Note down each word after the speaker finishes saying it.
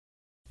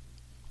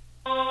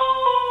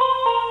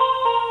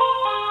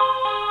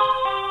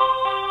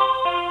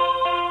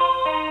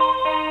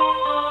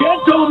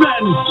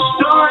and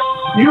start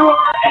your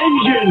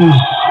engines.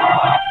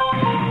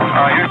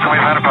 Houston, we've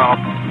had a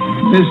problem.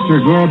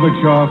 Mr.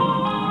 Gorbachev,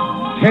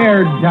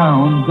 tear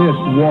down this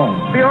wall.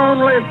 The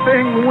only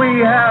thing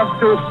we have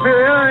to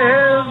fear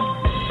is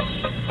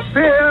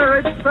fear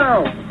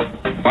itself.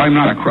 I'm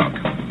not a crook.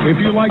 If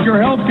you like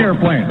your health care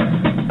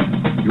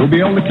plan, you'll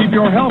be able to keep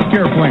your health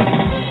care plan.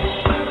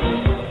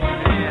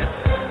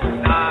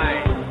 10,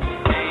 9,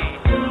 8,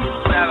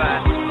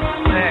 7,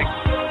 6,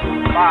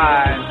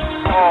 5,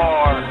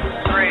 4,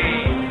 3,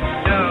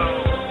 2,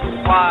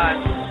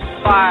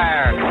 1,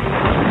 fire.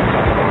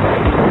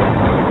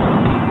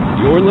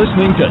 You're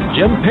listening to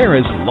Jim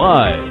Paris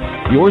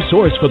Live, your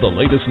source for the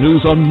latest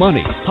news on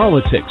money,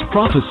 politics,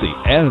 prophecy,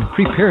 and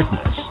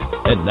preparedness.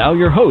 And now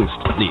your host,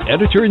 the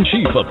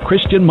editor-in-chief of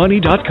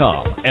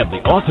ChristianMoney.com and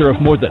the author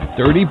of more than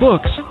 30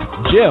 books,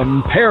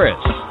 Jim Paris.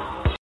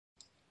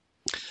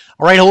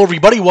 All right, hello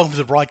everybody. Welcome to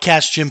the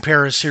broadcast. Jim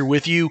Paris here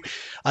with you.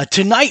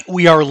 Tonight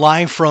we are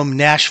live from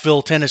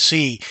Nashville,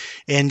 Tennessee,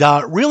 and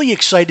really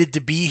excited to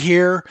be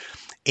here.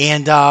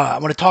 And I'm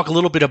going to talk a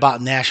little bit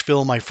about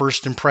Nashville, my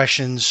first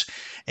impressions,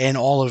 and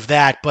all of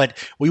that. But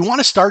we want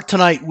to start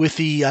tonight with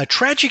the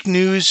tragic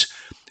news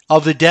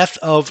of the death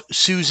of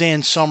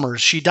Suzanne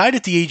Somers. She died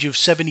at the age of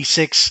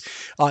 76.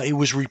 It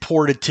was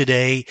reported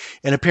today,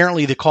 and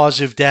apparently the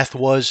cause of death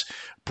was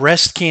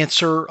breast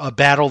cancer, a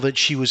battle that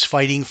she was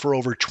fighting for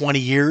over 20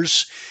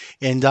 years.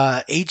 And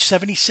age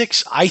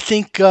 76, I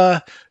think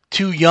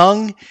too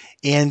young.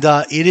 And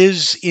it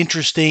is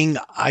interesting,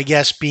 I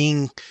guess,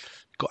 I'm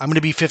going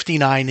to be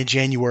 59 in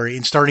January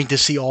and starting to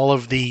see all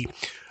of the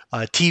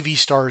TV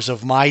stars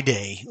of my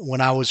day when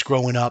I was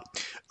growing up,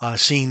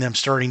 seeing them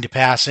starting to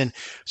pass. And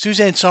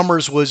Suzanne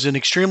Somers was an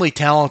extremely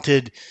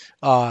talented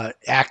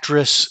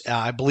actress.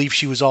 I believe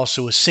she was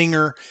also a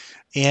singer,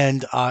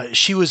 and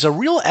she was a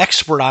real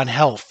expert on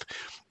health.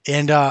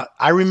 And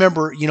I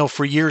remember,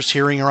 for years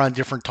hearing her on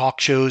different talk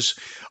shows.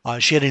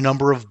 She had a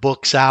number of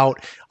books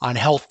out on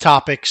health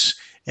topics.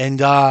 And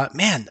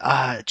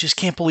just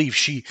can't believe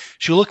she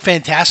looked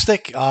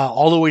fantastic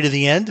all the way to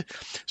the end.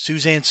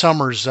 Suzanne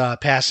Somers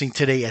passing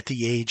today at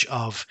the age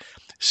of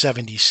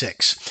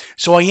 76.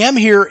 So I am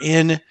here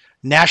in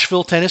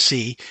Nashville,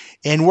 Tennessee,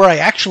 and where I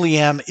actually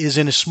am is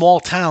in a small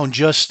town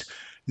just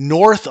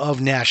north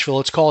of Nashville.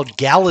 It's called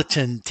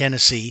Gallatin,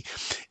 Tennessee.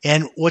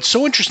 And what's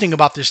so interesting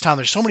about this town,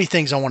 there's so many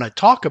things I want to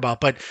talk about,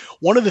 but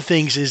one of the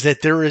things is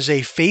that there is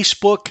a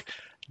Facebook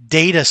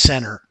data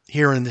center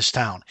here in this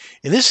town.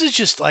 And this is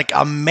just like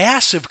a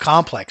massive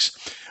complex.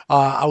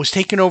 I was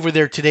taken over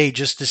there today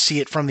just to see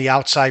it from the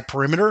outside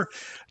perimeter.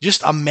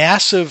 Just a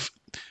massive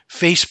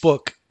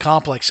Facebook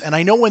complex. And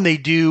I know when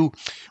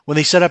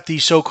they set up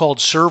these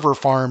so-called server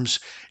farms,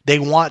 they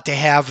want to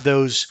have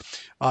those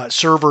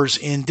servers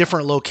in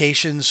different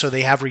locations so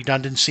they have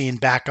redundancy and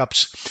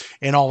backups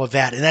and all of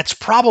that. And that's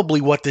probably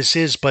what this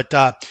is, but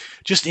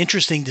just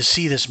interesting to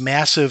see this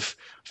massive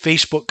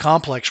Facebook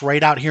complex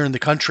right out here in the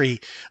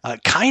country,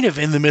 kind of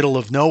in the middle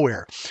of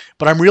nowhere.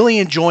 But I'm really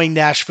enjoying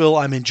Nashville.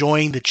 I'm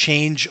enjoying the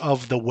change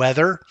of the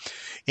weather.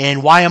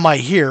 And why am I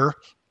here?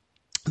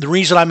 The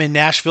reason I'm in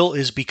Nashville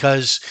is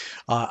because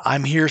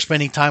I'm here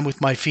spending time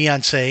with my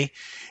fiance.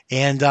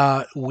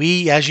 And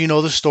we, as you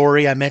know the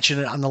story, I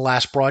mentioned it on the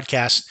last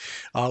broadcast,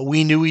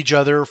 we knew each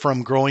other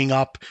from growing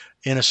up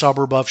in a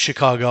suburb of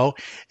Chicago.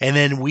 And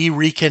then we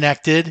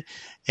reconnected.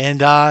 And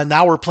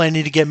now we're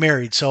planning to get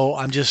married. So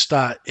I'm just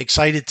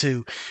excited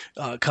to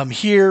come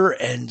here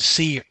and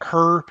see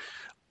her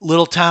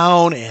little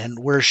town and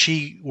where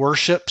she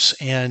worships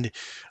and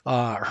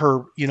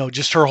her,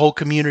 just her whole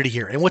community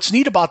here. And what's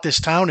neat about this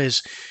town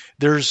is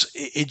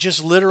it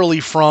just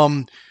literally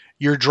from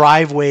your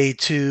driveway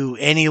to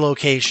any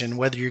location,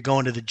 whether you're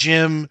going to the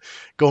gym,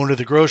 going to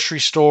the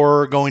grocery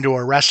store, going to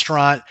a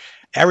restaurant,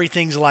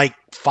 everything's like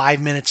 5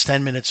 minutes,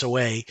 10 minutes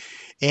away.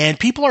 And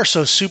people are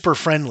so super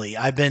friendly.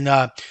 I've been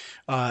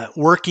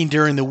working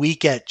during the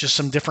week at just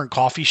some different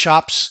coffee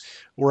shops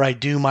where I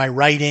do my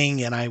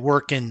writing and I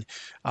work in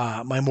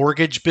my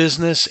mortgage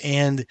business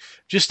and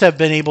just have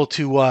been able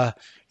to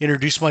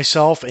introduce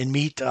myself and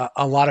meet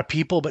a lot of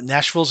people. But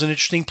Nashville's an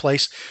interesting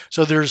place.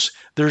 So there's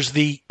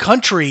the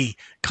country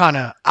kind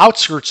of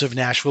outskirts of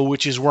Nashville,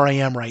 which is where I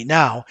am right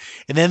now.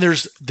 And then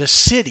there's the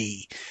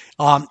city.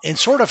 And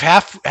sort of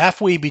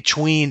halfway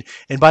between,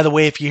 and by the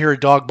way, if you hear a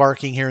dog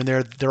barking here and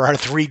there are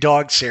 3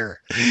 dogs here,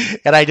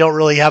 and I don't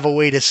really have a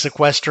way to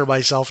sequester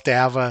myself to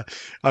have a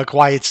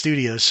quiet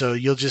studio. So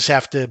you'll just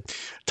have to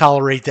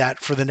tolerate that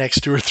for the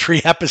next 2 or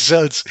 3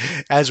 episodes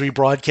as we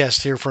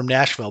broadcast here from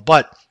Nashville.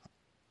 But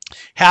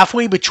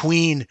halfway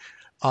between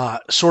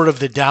sort of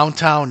the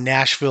downtown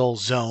Nashville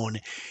zone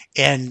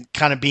and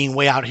kind of being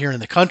way out here in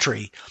the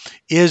country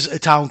is a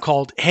town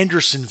called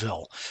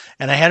Hendersonville.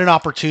 And I had an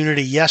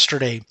opportunity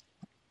yesterday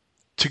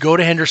to go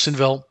to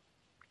Hendersonville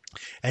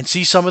and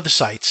see some of the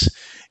sights.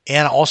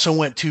 And I also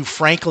went to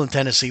Franklin,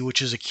 Tennessee,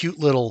 which is a cute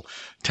little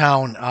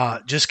town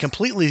just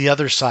completely the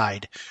other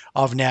side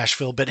of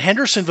Nashville. But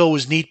Hendersonville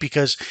was neat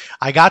because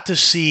I got to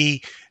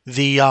see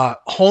the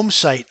home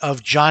site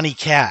of Johnny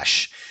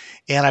Cash.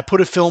 And I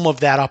put a film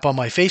of that up on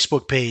my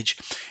Facebook page.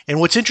 And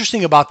what's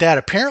interesting about that,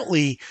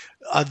 apparently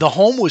the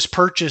home was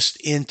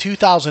purchased in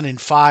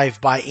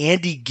 2005 by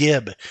Andy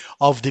Gibb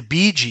of the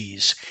Bee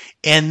Gees.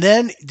 And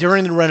then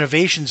during the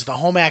renovations, the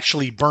home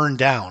actually burned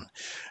down.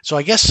 So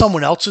I guess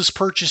someone else has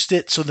purchased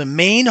it. So the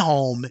main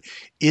home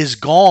is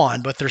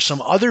gone, but there's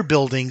some other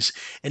buildings.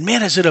 And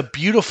man, is it a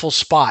beautiful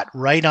spot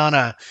right on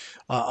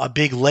a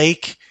big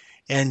lake.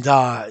 And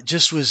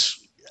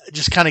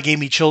just kind of gave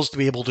me chills to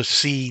be able to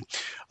see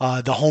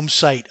the home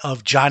site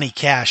of Johnny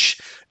Cash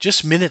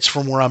just minutes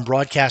from where I'm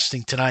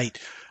broadcasting tonight,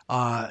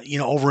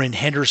 over in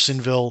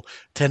Hendersonville,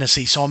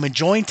 Tennessee. So I'm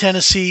enjoying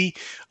Tennessee,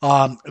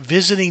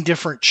 visiting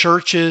different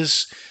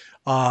churches,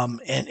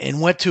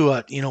 and went to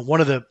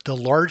one of the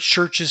large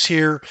churches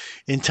here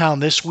in town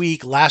this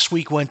week. Last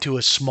week went to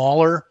a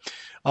smaller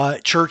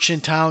church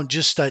in town,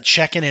 just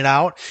checking it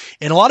out.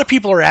 And a lot of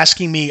people are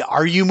asking me,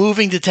 are you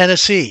moving to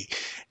Tennessee?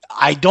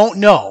 I don't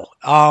know.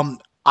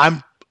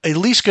 I'm at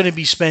least going to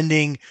be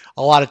spending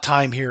a lot of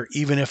time here,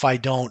 even if I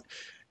don't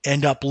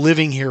end up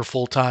living here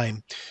full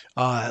time.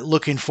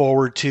 Looking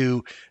forward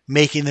to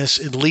making this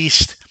at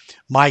least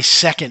my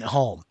second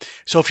home.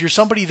 So if you're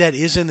somebody that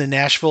is in the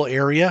Nashville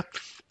area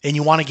and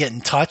you want to get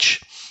in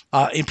touch,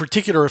 in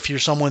particular, if you're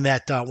someone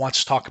that wants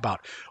to talk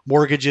about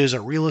mortgages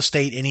or real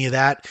estate, any of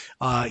that,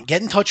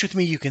 get in touch with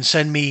me. You can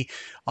send me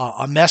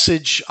a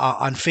message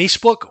on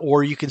Facebook,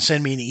 or you can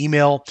send me an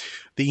email.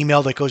 The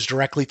email that goes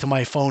directly to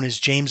my phone is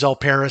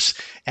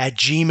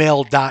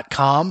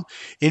jameslparis@gmail.com.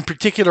 In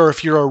particular,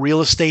 if you're a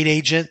real estate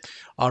agent,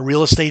 a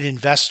real estate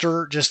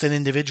investor, just an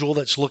individual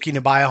that's looking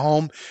to buy a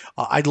home,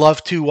 I'd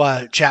love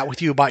to chat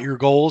with you about your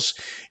goals.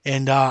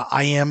 And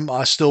I am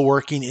still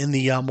working in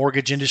the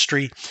mortgage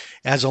industry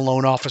as a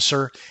loan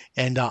officer,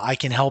 and I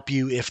can help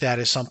you if that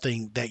is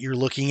something that you're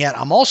looking at.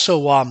 I'm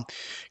also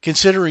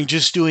considering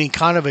just doing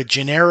kind of a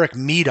generic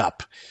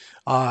meetup.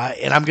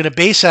 And I'm going to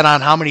base that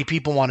on how many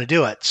people want to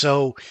do it.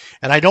 So,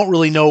 and I don't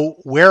really know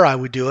where I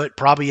would do it,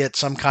 probably at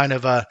some kind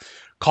of a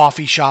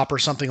coffee shop or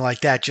something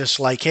like that. Just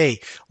like, hey,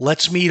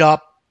 let's meet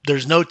up.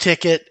 There's no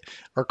ticket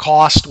or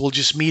cost. We'll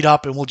just meet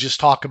up and we'll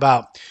just talk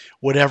about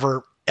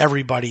whatever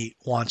everybody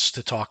wants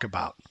to talk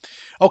about.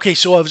 Okay,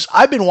 so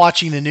I've been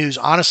watching the news.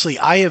 Honestly,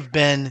 I have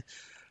been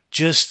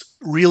just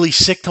really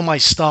sick to my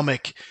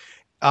stomach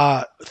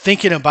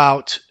thinking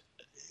about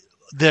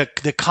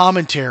the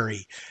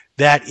commentary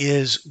that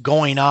is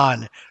going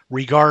on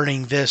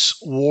regarding this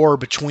war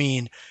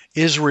between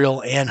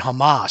Israel and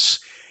Hamas.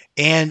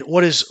 And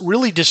what is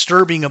really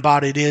disturbing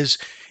about it is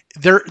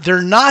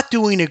they're not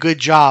doing a good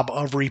job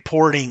of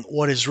reporting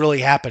what is really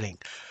happening.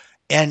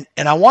 And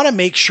I want to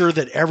make sure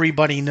that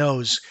everybody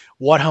knows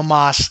what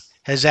Hamas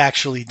has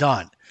actually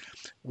done.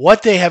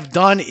 What they have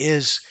done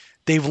is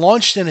they've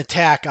launched an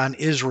attack on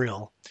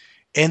Israel,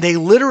 and they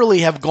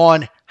literally have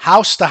gone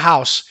house to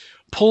house,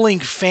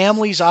 pulling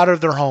families out of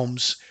their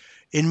homes,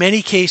 in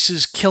many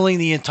cases killing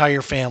the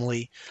entire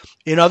family,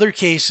 in other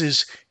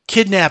cases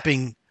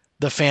kidnapping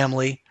the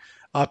family.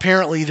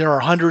 Apparently there are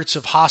hundreds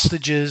of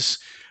hostages.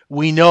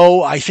 We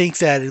know, I think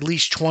that at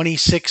least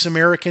 26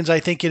 Americans, I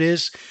think it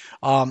is,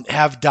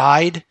 have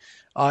died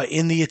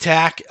in the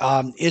attack.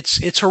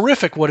 It's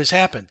horrific what has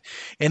happened.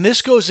 And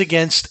this goes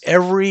against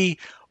every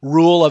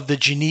rule of the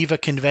Geneva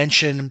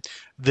Convention,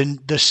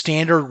 the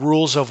standard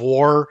rules of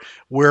war,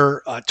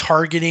 where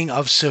targeting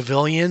of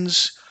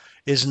civilians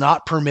is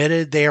not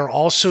permitted. They are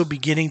also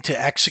beginning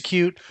to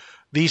execute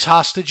these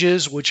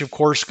hostages, which of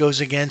course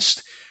goes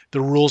against the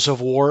rules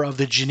of war of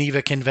the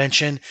Geneva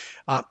Convention.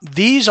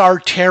 These are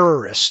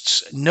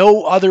terrorists.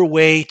 No other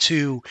way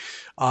to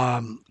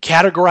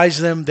categorize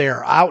them. They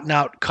are out and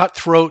out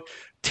cutthroat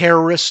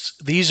terrorists.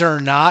 These are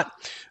not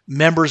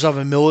members of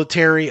a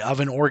military, of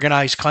an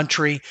organized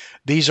country.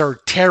 These are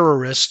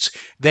terrorists.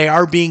 They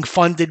are being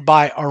funded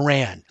by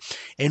Iran.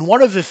 And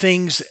one of the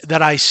things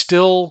that I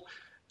still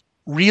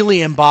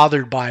really am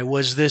bothered by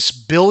was this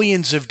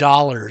billions of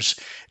dollars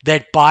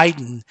that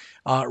Biden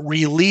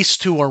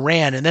released to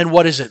Iran. And then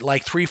what is it,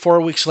 like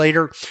 3-4 weeks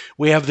later,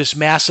 we have this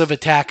massive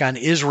attack on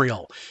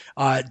Israel.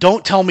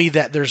 Don't tell me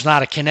that there's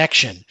not a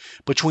connection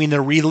between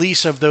the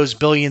release of those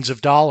billions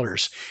of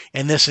dollars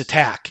and this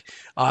attack.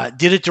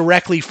 Did it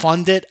directly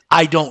fund it?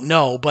 I don't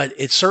know, but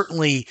it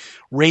certainly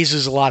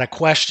raises a lot of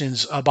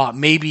questions about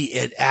maybe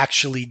it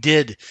actually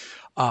did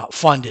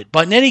fund it.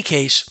 But in any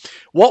case,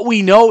 what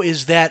we know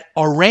is that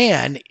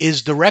Iran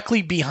is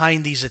directly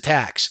behind these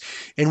attacks.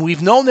 And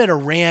we've known that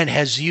Iran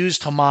has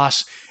used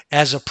Hamas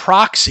as a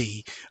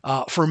proxy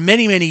for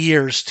many, many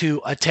years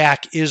to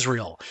attack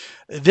Israel.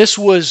 This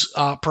was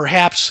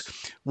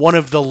perhaps one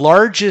of the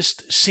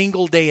largest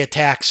single-day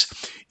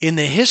attacks in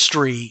the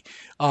history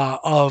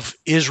of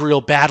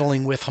Israel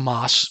battling with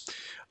Hamas.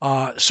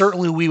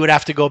 Certainly, we would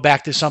have to go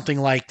back to something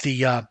like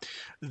the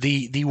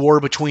war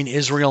between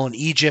Israel and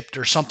Egypt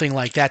or something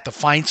like that to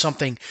find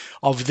something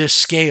of this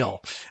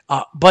scale.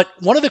 But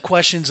one of the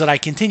questions that I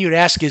continue to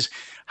ask is,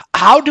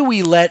 how do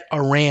we let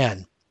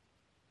Iran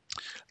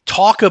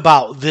talk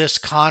about this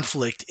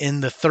conflict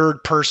in the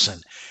third person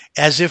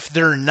as if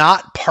they're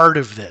not part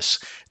of this?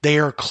 They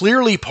are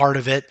clearly part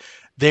of it.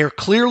 They're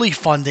clearly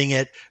funding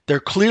it. They're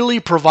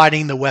clearly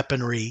providing the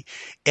weaponry.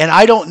 And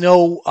I don't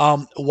know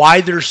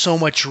why there's so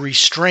much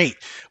restraint,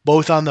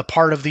 both on the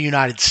part of the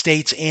United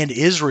States and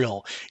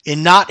Israel,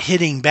 in not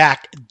hitting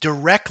back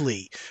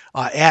directly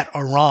at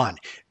Iran.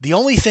 The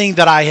only thing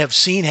that I have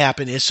seen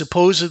happen is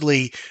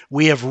supposedly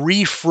we have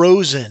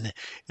refrozen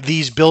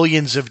these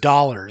billions of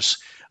dollars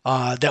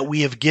that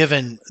we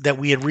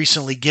had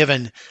recently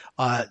given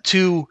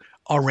to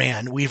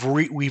Iran. We've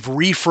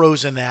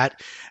refrozen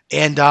that,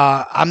 and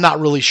I'm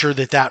not really sure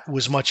that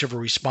was much of a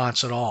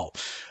response at all.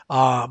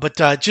 But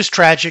just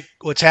tragic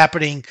what's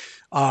happening.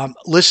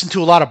 Listen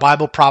to a lot of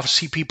Bible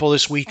prophecy people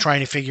this week trying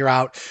to figure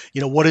out,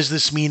 what does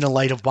this mean in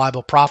light of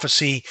Bible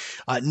prophecy?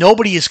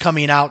 Nobody is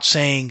coming out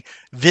saying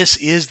this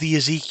is the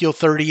Ezekiel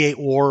 38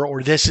 war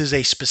or this is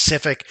a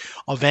specific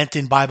event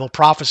in Bible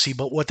prophecy.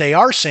 But what they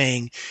are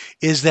saying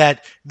is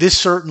that this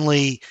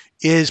certainly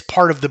is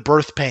part of the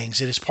birth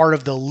pangs. It is part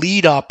of the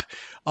lead up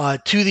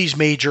to these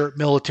major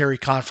military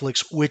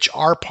conflicts, which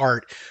are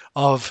part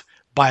of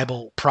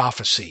Bible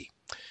prophecy.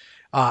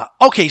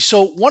 Okay,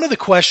 so one of the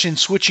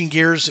questions, switching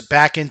gears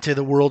back into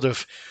the world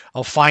of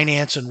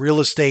finance and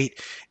real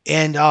estate,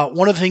 and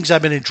one of the things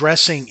I've been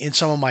addressing in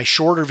some of my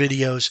shorter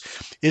videos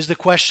is the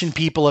question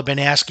people have been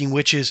asking,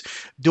 which is,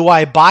 do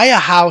I buy a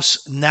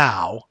house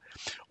now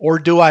or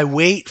do I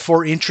wait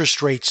for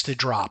interest rates to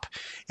drop?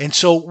 And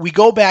so we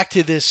go back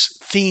to this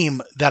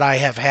theme that I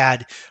have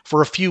had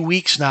for a few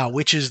weeks now,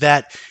 which is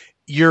that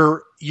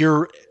you're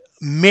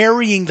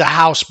marrying the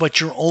house,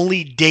 but you're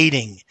only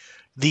dating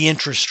the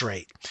interest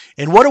rate.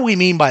 And what do we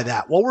mean by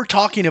that? What we're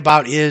talking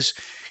about is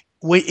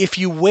if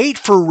you wait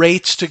for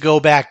rates to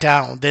go back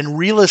down, then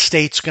real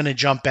estate's going to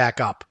jump back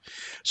up.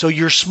 So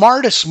your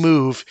smartest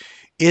move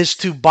is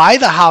to buy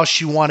the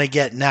house you want to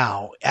get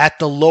now at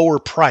the lower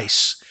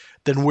price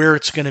than where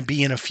it's going to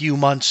be in a few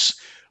months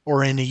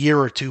or in a year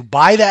or two.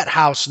 Buy that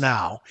house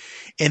now.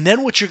 And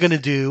then what you're going to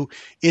do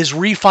is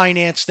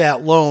refinance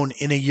that loan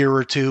in a year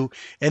or two.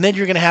 And then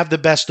you're going to have the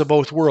best of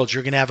both worlds.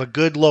 You're going to have a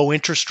good low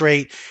interest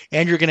rate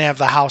and you're going to have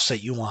the house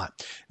that you want.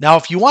 Now,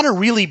 if you want to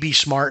really be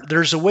smart,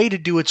 there's a way to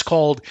do it's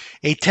called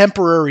a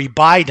temporary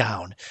buy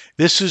down.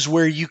 This is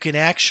where you can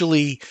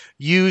actually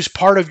use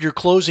part of your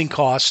closing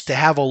costs to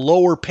have a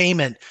lower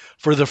payment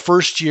for the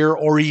first year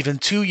or even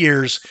 2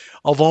 years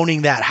of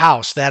owning that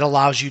house. That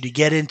allows you to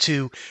get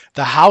into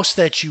the house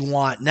that you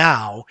want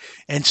now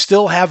and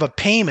still have a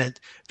payment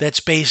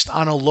that's based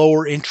on a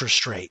lower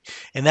interest rate.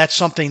 And that's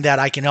something that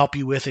I can help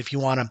you with if you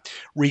want to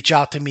reach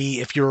out to me.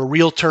 If you're a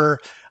realtor,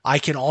 I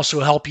can also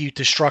help you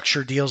to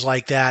structure deals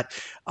like that.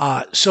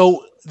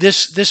 So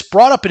this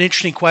brought up an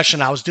interesting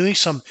question. I was doing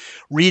some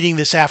reading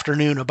this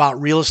afternoon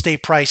about real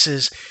estate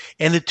prices,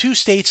 and the two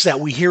states that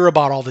we hear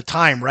about all the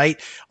time,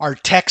 right, are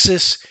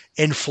Texas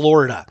and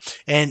Florida.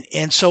 And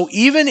so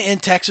even in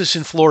Texas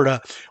and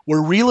Florida,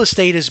 where real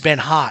estate has been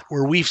hot,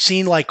 where we've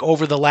seen like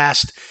over the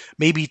last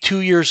maybe 2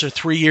 years or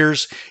 3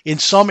 years, in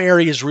some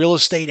areas real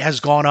estate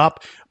has gone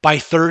up by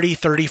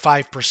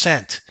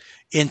 35%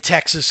 in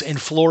Texas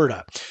and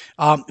Florida.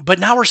 But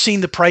now we're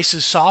seeing the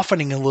prices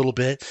softening a little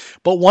bit.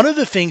 But one of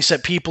the things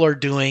that people are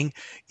doing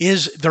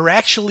is they're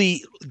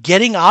actually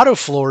getting out of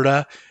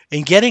Florida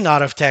and getting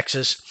out of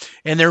Texas,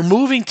 and they're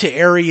moving to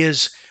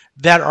areas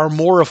that are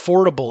more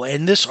affordable.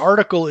 And this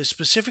article is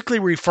specifically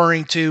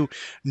referring to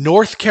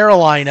North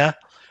Carolina,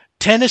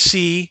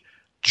 Tennessee,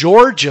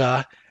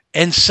 Georgia,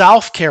 and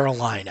South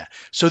Carolina.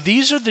 So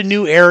these are the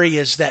new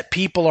areas that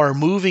people are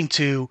moving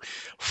to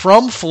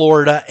from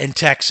Florida and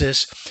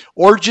Texas,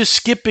 or just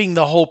skipping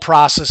the whole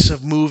process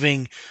of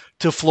moving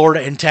to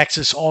Florida and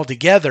Texas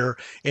altogether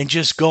and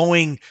just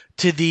going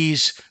to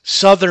these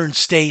southern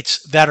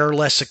states that are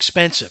less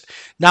expensive.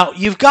 Now,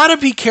 you've got to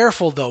be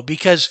careful though,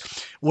 because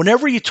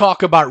whenever you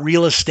talk about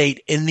real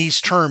estate in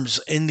these terms,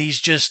 in these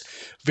just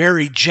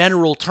very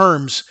general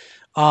terms,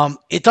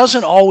 it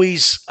doesn't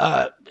always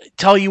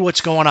tell you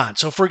what's going on.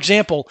 So for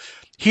example,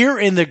 here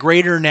in the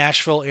greater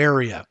Nashville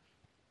area,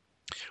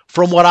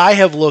 from what I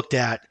have looked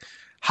at,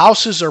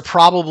 houses are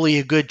probably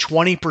a good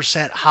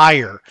 20%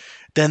 higher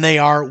than they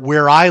are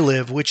where I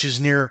live, which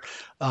is near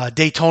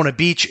Daytona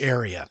Beach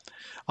area.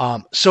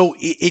 So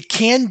it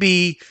can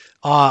be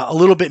a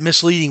little bit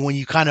misleading when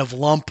you kind of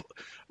lump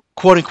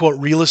quote unquote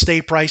real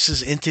estate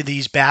prices into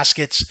these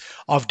baskets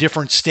of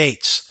different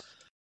states.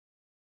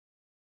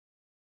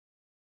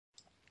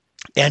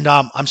 And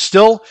I'm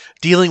still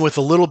dealing with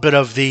a little bit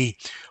of the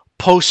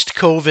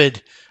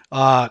post-COVID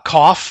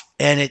cough,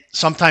 and it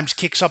sometimes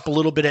kicks up a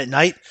little bit at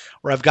night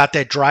where I've got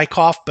that dry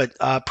cough, but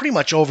pretty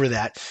much over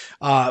that.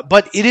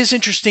 But it is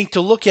interesting to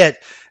look at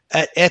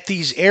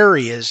these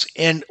areas.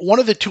 And one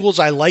of the tools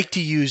I like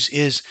to use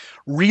is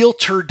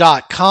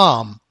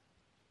Realtor.com,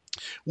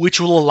 which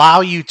will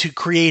allow you to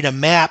create a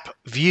map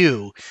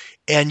view,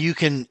 and you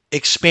can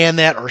expand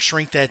that or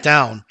shrink that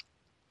down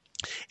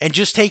and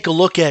just take a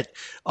look at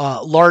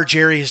large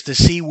areas to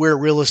see where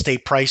real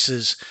estate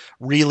prices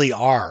really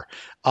are.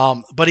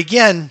 But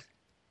again,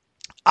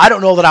 I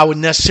don't know that I would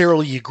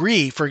necessarily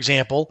agree, for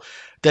example,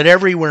 that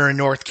everywhere in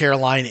North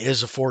Carolina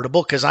is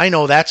affordable, because I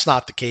know that's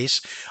not the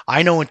case.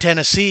 I know in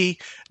Tennessee,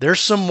 there's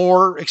some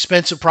more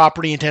expensive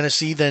property in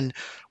Tennessee than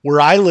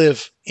where I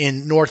live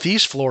in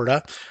Northeast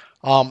Florida.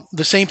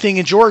 The same thing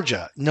in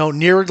Georgia. No,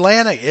 near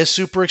Atlanta is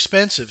super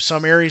expensive.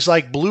 Some areas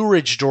like Blue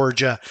Ridge,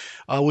 Georgia,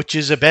 which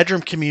is a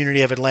bedroom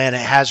community of Atlanta,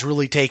 has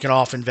really taken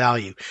off in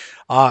value.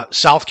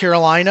 South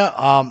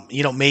Carolina,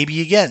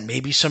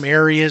 maybe some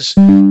areas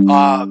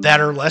that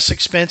are less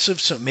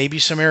expensive, so maybe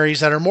some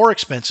areas that are more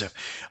expensive.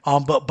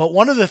 But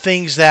one of the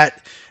things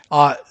that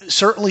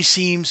certainly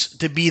seems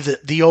to be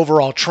the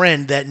overall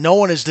trend that no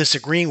one is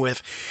disagreeing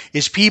with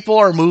is people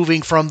are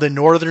moving from the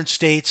northern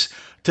states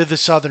to the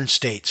southern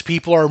states.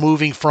 People are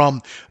moving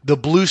from the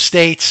blue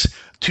states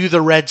to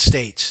the red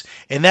states.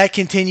 And that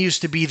continues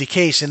to be the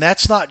case. And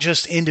that's not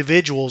just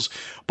individuals,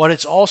 but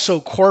it's also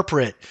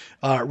corporate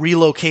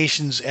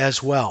relocations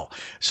as well.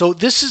 So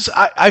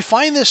I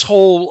find this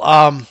whole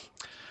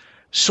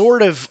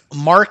sort of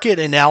market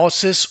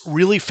analysis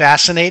really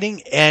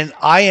fascinating. And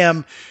I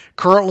am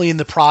currently in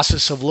the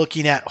process of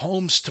looking at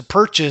homes to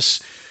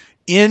purchase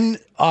in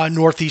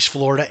Northeast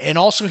Florida and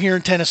also here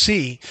in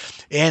Tennessee.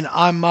 And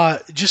I'm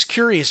just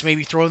curious,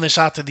 maybe throwing this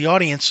out to the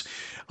audience,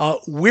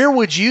 where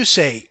would you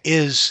say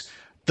is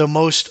the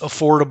most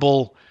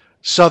affordable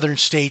southern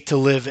state to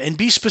live? And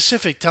be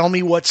specific. Tell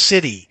me what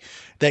city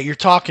that you're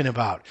talking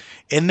about.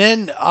 And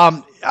then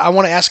I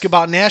want to ask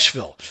about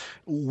Nashville.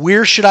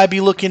 Where should I be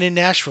looking in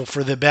Nashville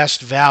for the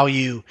best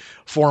value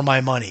for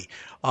my money?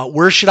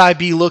 Where should I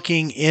be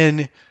looking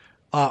in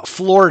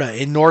Florida,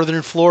 in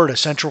northern Florida,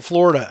 central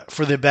Florida,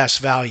 for the best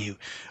value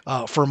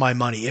for my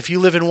money? If you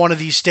live in one of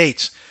these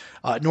states,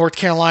 North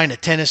Carolina,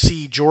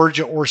 Tennessee,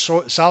 Georgia, or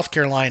South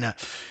Carolina,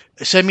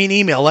 send me an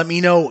email. Let me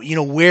know,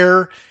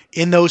 where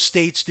in those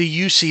states do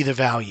you see the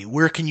value?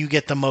 Where can you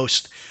get the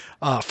most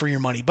for your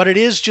money? But it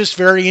is just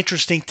very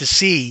interesting to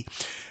see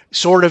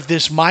sort of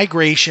this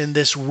migration,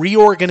 this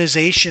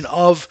reorganization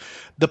of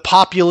the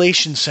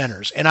population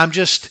centers. And I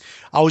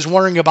was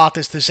wondering about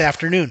this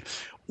afternoon.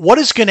 What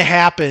is going to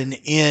happen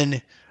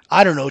in,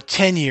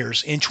 10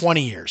 years, in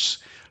 20 years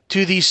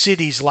to these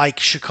cities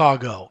like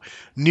Chicago,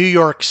 New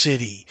York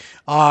City,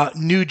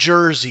 New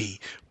Jersey,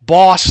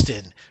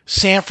 Boston,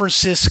 San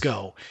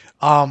Francisco?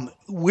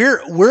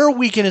 Where are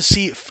we going to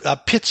see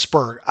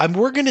Pittsburgh?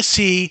 We're going to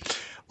see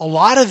a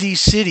lot of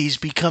these cities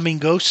becoming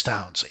ghost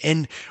towns.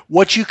 And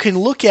what you can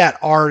look at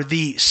are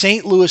the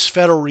St. Louis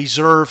Federal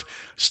Reserve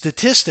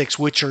statistics,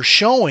 which are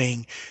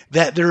showing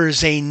that there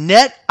is a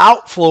net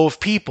outflow of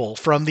people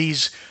from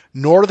these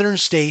northern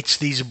states,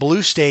 these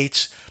blue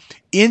states,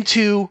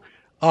 into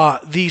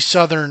these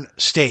southern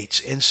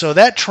states. And so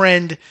that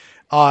trend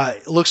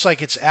looks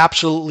like it's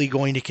absolutely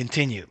going to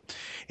continue.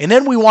 And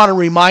then we want to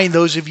remind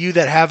those of you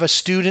that have a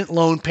student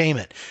loan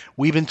payment.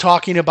 We've been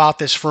talking about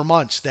this for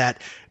months,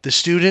 that the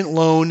student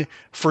loan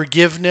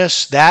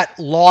forgiveness, that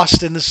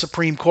lost in the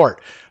Supreme Court.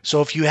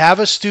 So if you have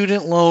a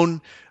student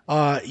loan,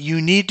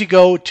 you need to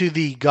go to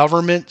the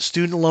government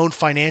student loan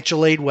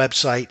financial aid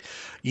website.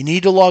 You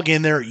need to log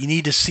in there. You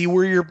need to see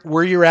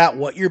where you're at,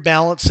 what your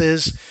balance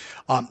is.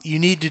 You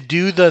need to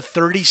do the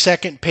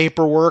 30-second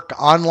paperwork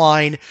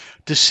online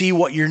to see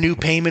what your new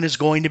payment is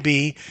going to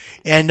be.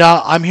 And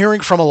I'm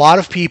hearing from a lot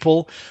of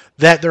people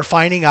that they're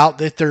finding out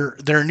that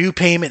their new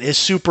payment is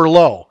super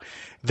low.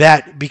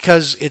 That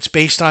because it's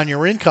based on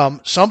your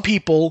income, some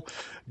people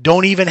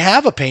don't even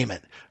have a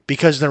payment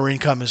because their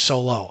income is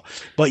so low.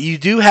 But you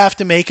do have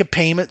to make a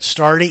payment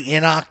starting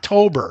in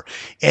October.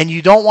 And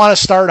you don't want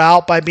to start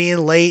out by being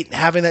late and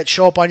having that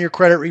show up on your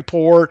credit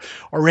report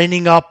or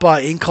ending up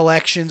in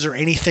collections or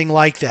anything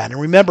like that. And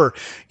remember,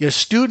 your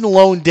student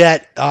loan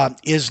debt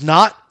is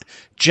not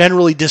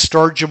generally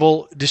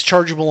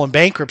dischargeable in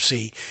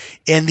bankruptcy,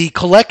 and the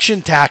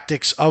collection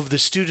tactics of the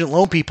student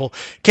loan people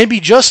can be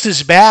just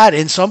as bad,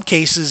 in some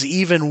cases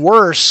even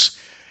worse,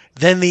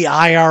 than the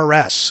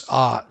IRS.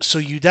 So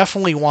you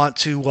definitely want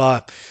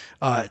to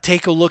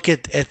take a look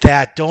at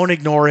that. Don't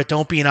ignore it.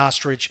 Don't be an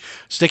ostrich.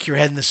 Stick your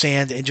head in the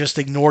sand and just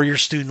ignore your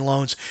student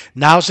loans.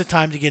 Now's the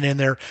time to get in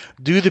there.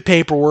 Do the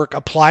paperwork.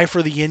 Apply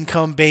for the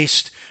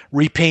income-based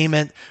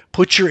repayment.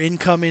 Put your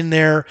income in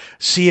there.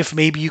 See if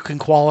maybe you can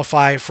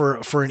qualify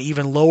for an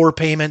even lower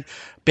payment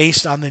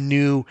based on the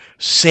new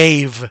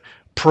SAVE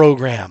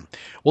program.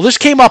 Well, this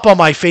came up on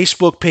my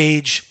Facebook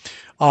page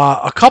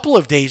a couple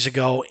of days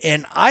ago,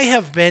 and I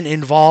have been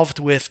involved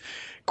with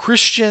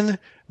Christian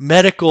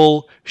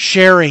medical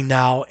sharing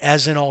now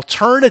as an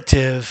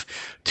alternative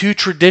to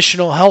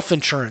traditional health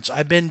insurance.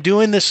 I've been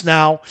doing this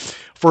now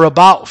for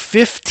about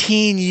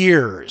 15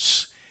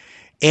 years,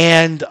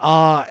 and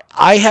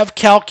I have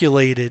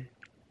calculated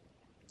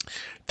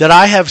that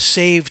I have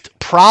saved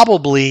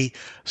probably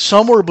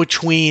somewhere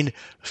between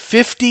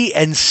 $50,000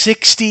 and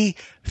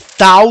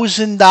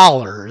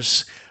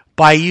 $60,000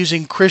 by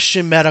using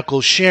Christian medical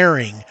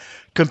sharing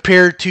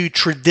compared to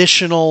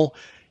traditional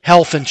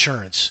health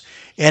insurance.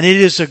 And it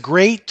is a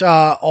great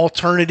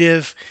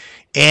alternative.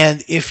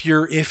 And if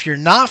you're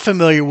not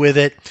familiar with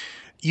it,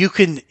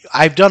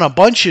 I've done a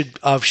bunch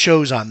of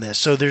shows on this,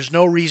 so there's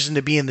no reason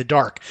to be in the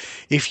dark.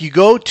 If you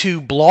go to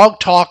Blog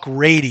Talk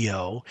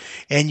Radio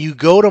and you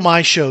go to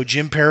my show,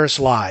 Jim Paris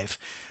Live,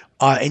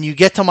 and you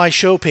get to my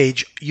show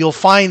page, you'll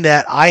find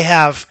that I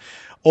have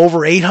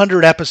over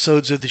 800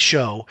 episodes of the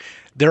show.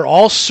 They're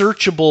all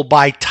searchable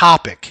by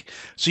topic.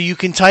 So you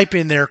can type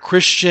in there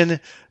Christian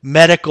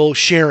medical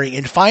sharing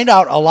and find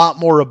out a lot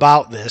more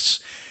about this.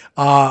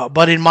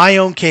 But in my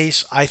own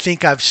case, I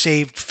think I've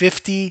saved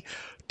 $50,000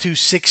 to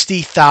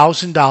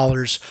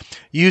 $60,000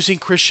 using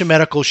Christian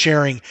medical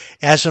sharing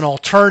as an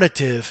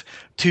alternative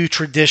to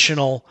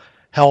traditional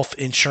health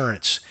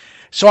insurance.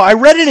 So I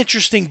read an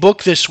interesting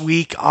book this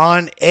week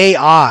on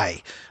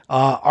AI,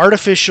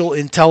 artificial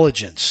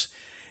intelligence.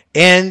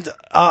 And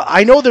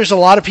I know there's a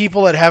lot of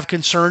people that have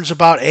concerns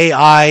about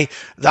AI.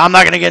 I'm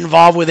not going to get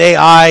involved with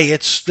AI.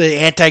 It's the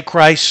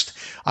Antichrist.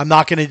 I'm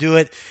not going to do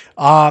it.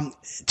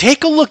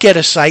 Take a look at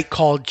a site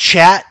called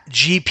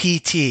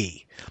ChatGPT.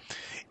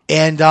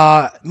 And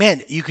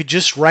man, you could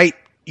just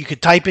you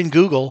could type in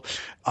Google,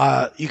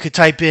 you could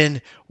type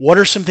in, what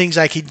are some things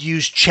I could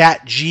use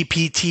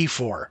ChatGPT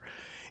for?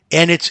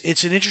 And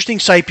it's an interesting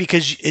site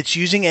because it's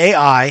using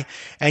AI,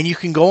 and you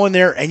can go in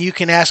there and you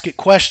can ask it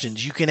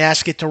questions. You can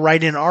ask it to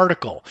write an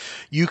article.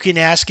 You can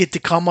ask it to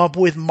come up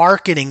with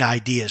marketing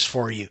ideas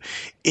for you.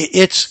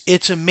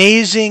 It's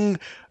amazing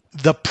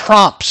the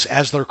prompts,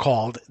 as they're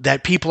called,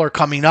 that people are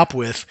coming up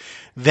with,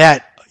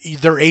 that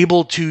they're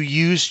able to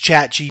use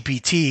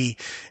ChatGPT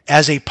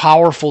as a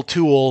powerful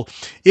tool,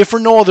 if for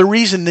no other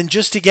reason than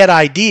just to get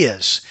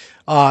ideas,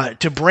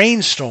 to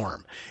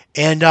brainstorm.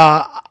 And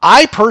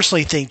I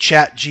personally think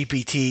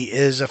ChatGPT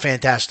is a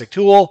fantastic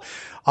tool.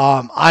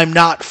 I'm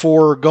not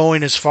for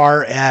going as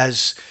far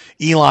as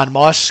Elon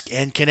Musk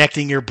and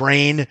connecting your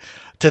brain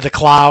to the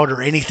cloud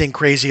or anything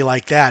crazy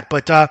like that.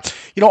 But,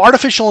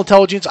 artificial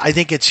intelligence, I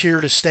think it's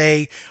here to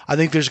stay. I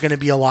think there's going to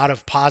be a lot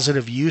of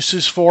positive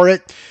uses for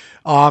it.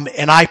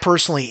 And I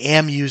personally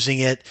am using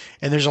it,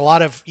 and there's a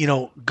lot of,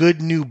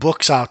 good new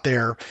books out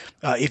there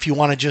if you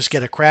want to just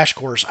get a crash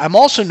course. I'm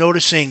also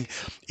noticing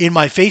in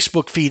my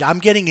Facebook feed, I'm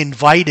getting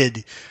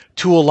invited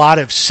to a lot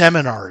of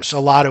seminars, a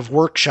lot of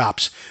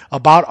workshops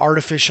about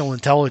artificial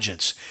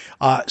intelligence.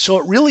 So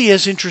it really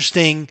is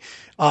interesting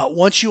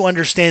once you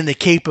understand the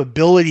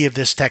capability of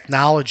this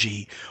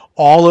technology,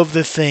 all of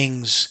the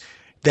things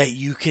that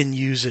you can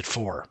use it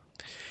for.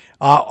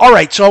 All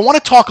right, so I want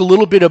to talk a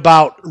little bit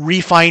about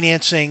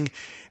refinancing,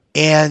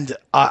 and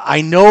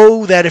I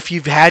know that if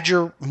you've had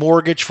your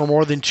mortgage for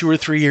more than 2 or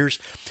 3 years,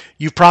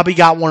 you've probably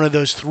got one of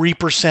those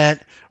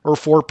 3% or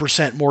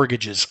 4%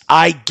 mortgages.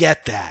 I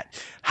get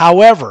that.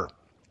 However,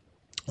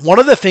 one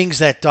of the things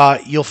that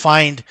you'll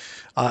find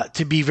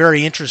to be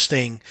very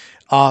interesting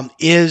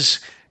is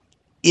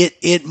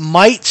it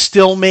might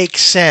still make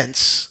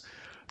sense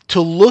to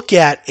look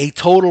at a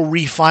total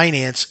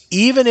refinance,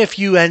 even if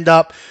you end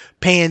up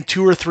paying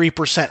 2 or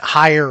 3%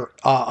 higher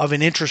of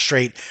an interest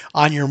rate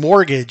on your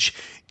mortgage,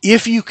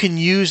 if you can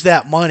use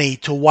that money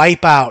to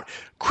wipe out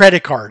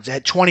credit cards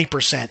at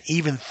 20%,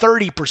 even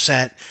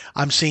 30%,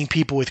 I'm seeing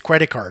people with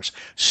credit cards,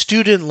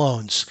 student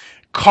loans,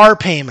 car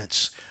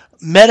payments,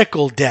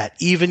 medical debt,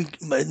 even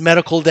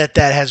medical debt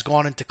that has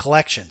gone into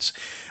collections.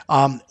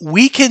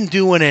 We can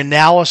do an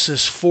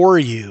analysis for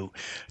you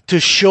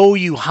to show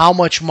you how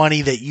much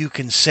money that you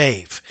can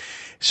save.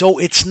 So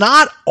it's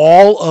not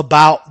all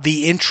about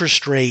the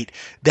interest rate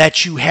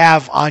that you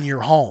have on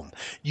your home.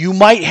 You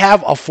might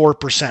have a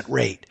 4%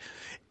 rate,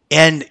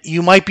 and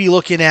you might be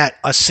looking at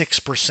a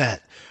 6%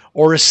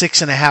 or a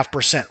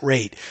 6.5%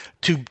 rate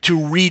to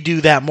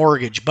redo that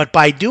mortgage. But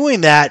by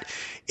doing that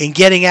and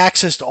getting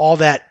access to all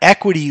that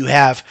equity you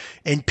have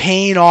and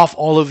paying off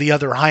all of the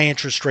other high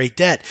interest rate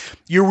debt,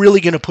 you're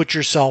really going to put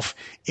yourself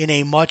in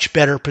a much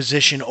better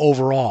position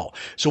overall.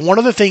 So one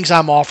of the things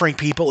I'm offering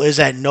people is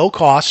at no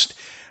cost,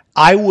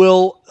 I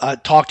will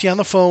talk to you on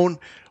the phone.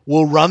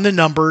 We'll run the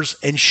numbers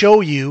and show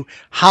you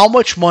how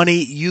much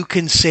money you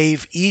can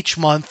save each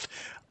month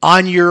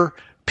on your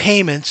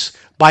payments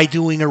by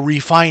doing a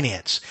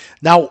refinance.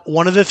 Now,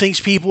 one of the things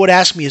people would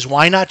ask me is,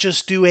 why not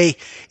just do a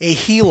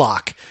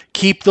HELOC,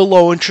 keep the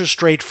low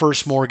interest rate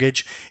first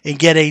mortgage, and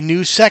get a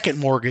new second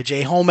mortgage,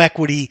 a home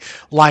equity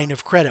line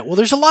of credit? Well,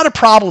 there's a lot of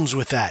problems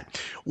with that.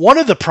 One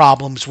of the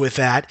problems with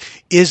that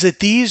is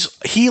that these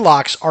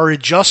HELOCs are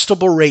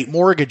adjustable rate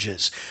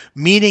mortgages,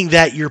 meaning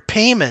that your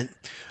payment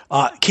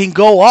can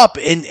go up.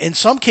 In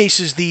some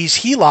cases, these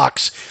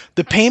HELOCs,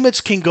 the payments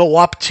can go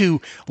up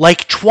to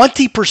like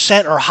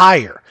 20% or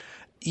higher.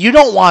 You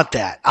don't want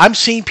that. I'm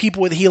seeing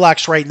people with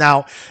HELOCs right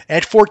now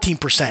at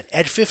 14%,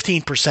 at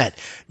 15%.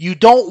 You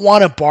don't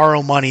want to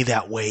borrow money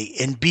that way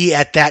and be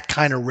at that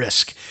kind of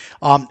risk.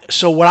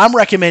 So what I'm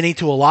recommending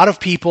to a lot of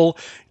people,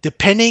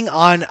 depending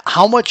on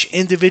how much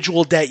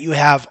individual debt you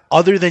have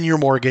other than your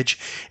mortgage,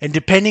 and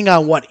depending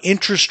on what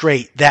interest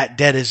rate that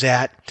debt is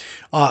at,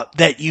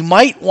 that you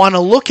might want to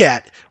look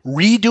at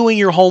redoing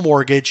your home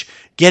mortgage,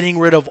 getting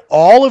rid of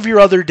all of your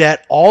other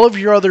debt, all of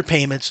your other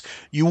payments.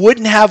 You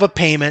wouldn't have a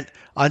payment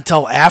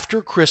until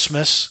after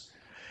Christmas,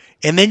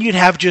 and then you'd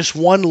have just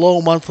one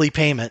low monthly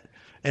payment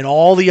and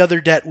all the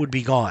other debt would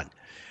be gone.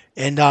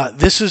 And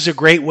this is a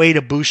great way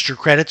to boost your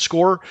credit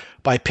score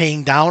by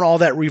paying down all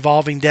that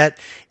revolving debt.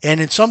 And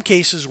in some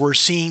cases, we're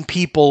seeing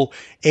people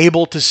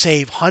able to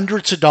save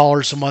hundreds of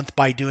dollars a month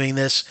by doing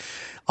this.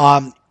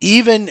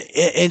 Even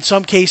in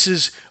some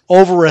cases,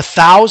 over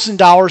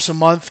 $1,000 a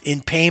month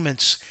in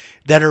payments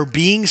that are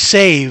being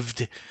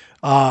saved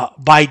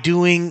by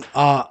doing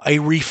a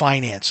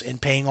refinance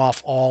and paying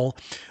off all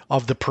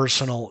of the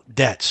personal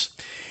debts.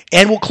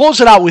 And we'll close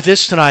it out with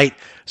this tonight.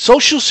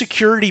 Social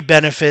Security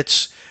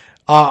benefits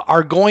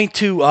are going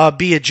to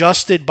be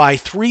adjusted by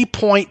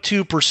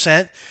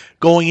 3.2%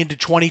 going into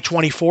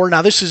 2024.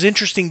 Now, this is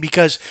interesting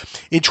because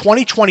in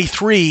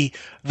 2023,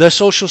 the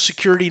Social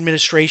Security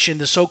Administration,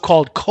 the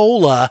so-called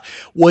COLA,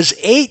 was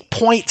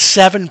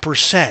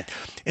 8.7%.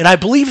 And I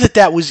believe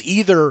that was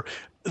either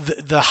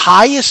the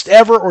highest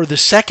ever or the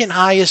second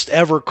highest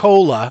ever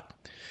COLA.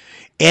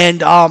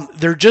 And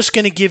they're just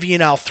going to give you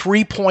now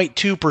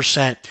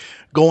 3.2%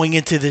 going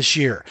into this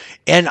year.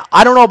 And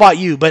I don't know about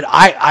you, but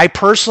I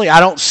personally, I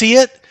don't see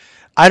it.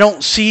 I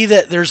don't see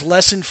that there's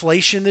less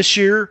inflation this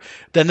year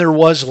than there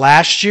was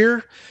last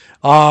year.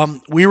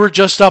 We were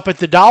just up at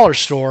the dollar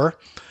store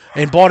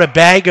and bought a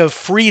bag of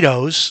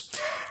Fritos.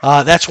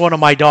 That's one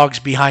of my dogs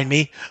behind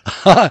me.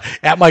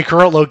 At my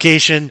current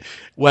location,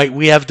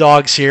 we have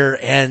dogs here,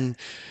 and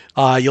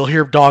you'll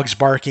hear dogs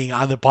barking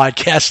on the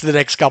podcast the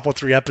next couple,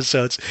 3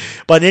 episodes.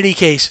 But in any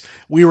case,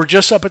 we were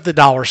just up at the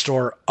dollar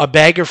store, a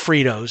bag of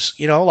Fritos,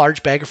 a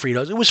large bag of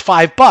Fritos. It was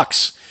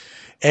 $5.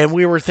 And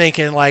we were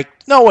thinking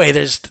no way,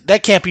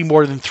 that can't be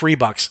more than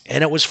 $3.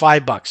 And it was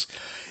 $5.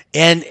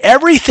 And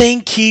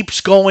everything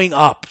keeps going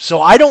up. So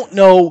I don't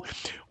know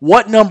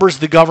what numbers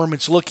the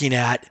government's looking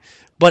at,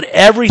 but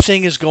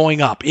everything is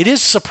going up. It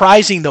is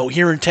surprising, though,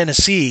 here in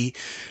Tennessee,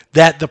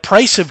 that the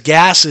price of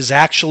gas is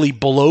actually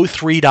below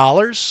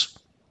 $3.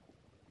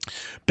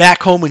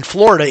 Back home in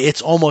Florida,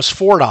 it's almost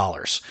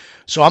 $4.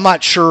 So I'm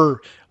not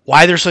sure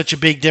why there's such a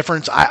big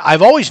difference.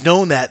 I've always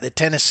known that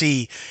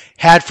Tennessee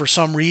had, for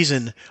some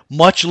reason,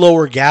 much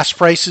lower gas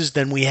prices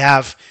than we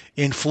have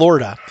in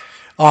Florida.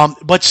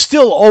 But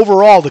still,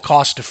 overall, the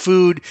cost of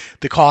food,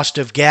 the cost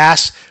of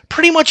gas,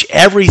 pretty much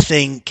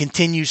everything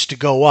continues to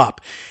go up.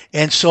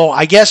 And so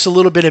I guess a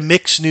little bit of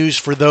mixed news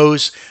for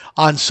those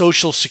on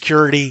Social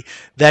Security,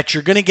 that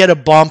you're going to get a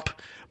bump,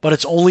 but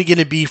it's only going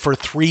to be for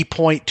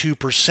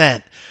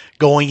 3.2%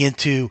 going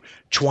into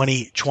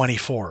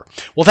 2024.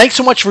 Well, thanks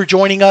so much for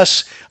joining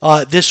us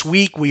this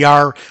week. We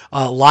are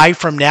live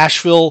from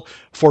Nashville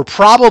for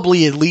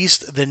probably at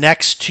least the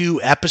next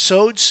 2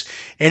 episodes.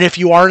 And if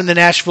you are in the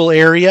Nashville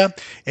area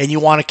and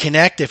you want to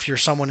connect, if you're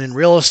someone in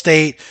real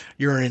estate,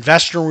 you're an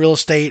investor in real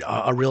estate,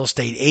 a real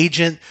estate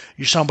agent,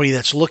 you're somebody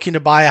that's looking to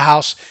buy a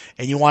house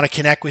and you want to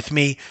connect with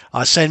me,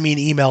 send me an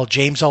email,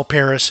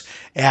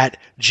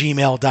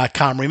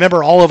 jameslparis@gmail.com.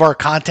 Remember, all of our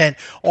content,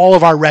 all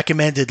of our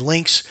recommended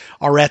links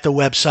are at the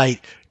website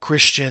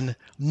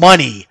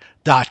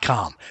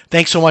christianmoney.com.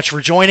 Thanks so much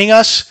for joining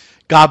us.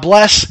 God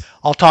bless.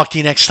 I'll talk to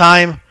you next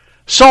time.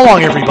 So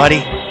long,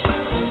 everybody.